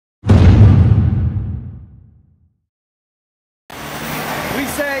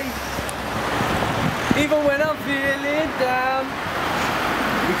say, even when I'm feeling down,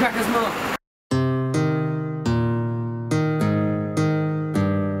 we crack a smile.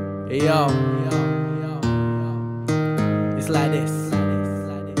 Hey yo, it's like this.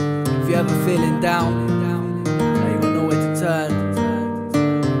 If you're ever feeling down, now you got nowhere to turn,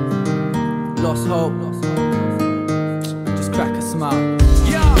 lost hope, just crack a smile.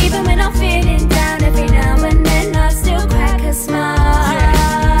 Even when I'm feeling down, every now and then I still crack a smile.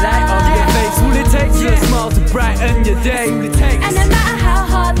 Light on your face, all it takes is a smile to brighten your day. And no matter how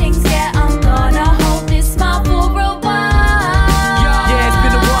hard things get, I'm gonna hold this smile for a while. Yeah, it's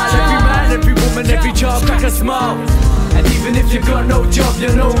been a while. Every man, every woman, every child, crack a smile. And even if you got no job,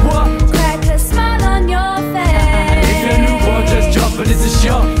 you know what? Crack a smile on your face. And if you're newborn, just jump and it's a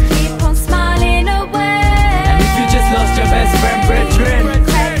shock. Keep on smiling away. And if you just lost your best friend, brethren,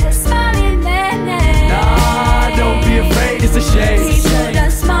 crack a smile in their name. nah, don't be afraid, it's a shame. People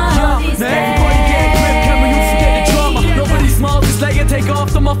don't smile these days. Everybody get grip, can we all forget the drama? Nobody smiles, it's like you take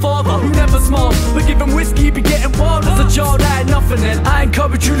after my father, who never smiled. But give him whiskey, be getting wild. As a child, I had nothing then. I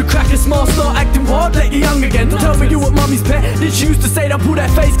encourage you to crack a smile, start acting wild, let you young again. Don't tell me you what mummy's pet. Did she used to say don't pull that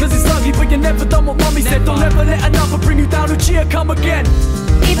face cause it's ugly, but you never done what mummy said. Don't ever let another bring you down, Lucia, come again.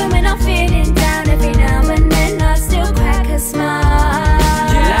 Even when I'm feeling down, every now and then I still crack a smile.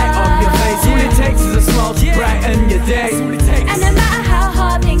 Light up your face, all it takes is a smile to brighten your day. And no matter how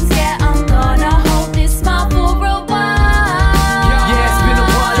hard things get, I'm gonna hold this smile for a while. Yeah, it's been a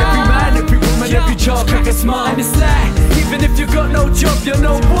while. Every man, every woman, every child, crack a smile. And it's like, even if you got no job, you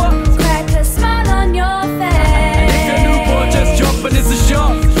know what? Crack a smile on your face. And if you're newborn, just jump and it's a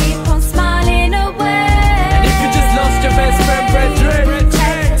shock. Keep on smiling away. And if you just lost your best friend, brethren,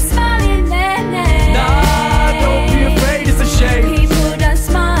 crack a smile in their name. nah, don't be afraid, it's a shame. People don't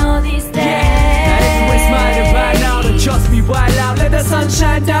smile these days. Now everyone's smiling by now, and trust me, wild out. Let the sun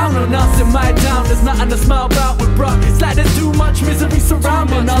shine down on us in my town. There's nothing to smile about with bruh. It's like there's too much misery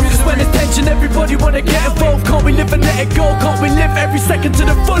surrounding us. Cause when there's tension, everybody wanna get involved. Can't we live and let it go? Can't we live every second to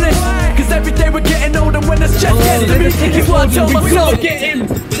the fullest? Cause every day we're getting older when the stress gets to me. It's what I tell myself. We've gotta get him.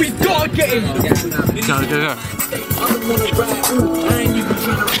 We've gotta get him. Go.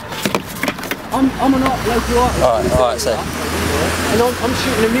 I'm an local artist. Alright, so. And I'm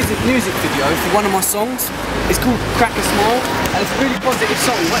shooting a music video for one of my songs. It's called Crack a Smile, and it's a really positive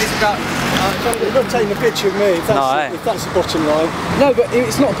song. What it's about? You're not taking a picture of me, if that's the bottom line. No, but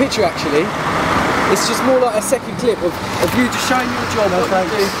it's not a picture actually. It's just more like a second clip of you just showing your job. No, what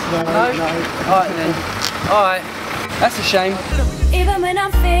you do. No. Alright then. Alright. That's a shame. Even when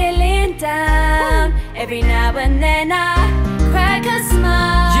I'm feeling down, every now and then I crack a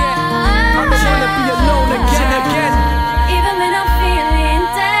smile. Yeah, I'm trying to be alone again. Even when I'm feeling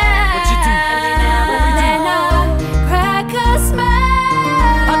down, What you do? every now and then I crack a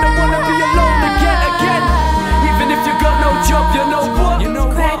smile. I don't wanna be alone again. Even if you got no job, you know what?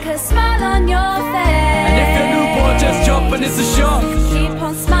 Crack a smile on your face. And if you're newborn, just jump and it's a shock. Keep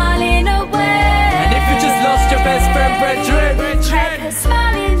on smiling away. And if you just lost your best friend, brethren, crack a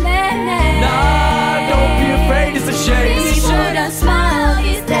smile in their name. nah, don't be afraid, it's a shame. People don't smile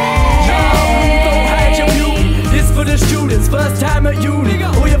these days. Don't hide your beauty. This for the students, first time at uni.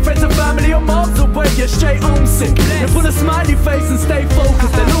 All your friends and family are miles away, you're straight homesick. You put a smiley face and stay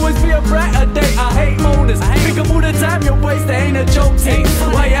focused. There'll always be a brighter day. I hate moaners. Think of all the time you waste, there ain't a joke team.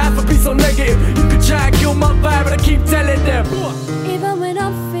 Why you have to be so negative? You could try and kill my vibe, but I keep telling them. Even when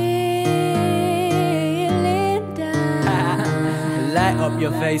I'm feeling down. Light up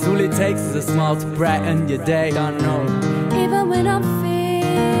your face, all it takes is a smile to brighten your day. Don't know. Even when I'm feeling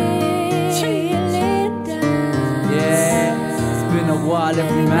down. Yeah, it's been a while.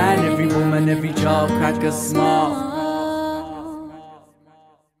 Every man, every woman, every child, crack a smile.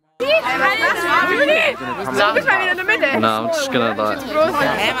 No, I'm just gonna like.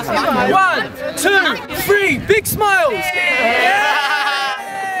 1, 2, 3, big smiles! Yeah!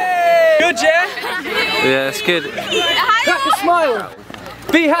 Good, yeah? Yeah, it's good. Crack a smile!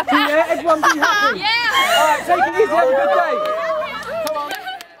 Be happy, yeah? Everyone be happy! Yeah! Alright, take it easy, have a good day!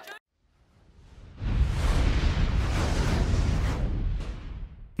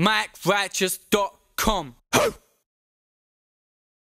 MikeRighteous.com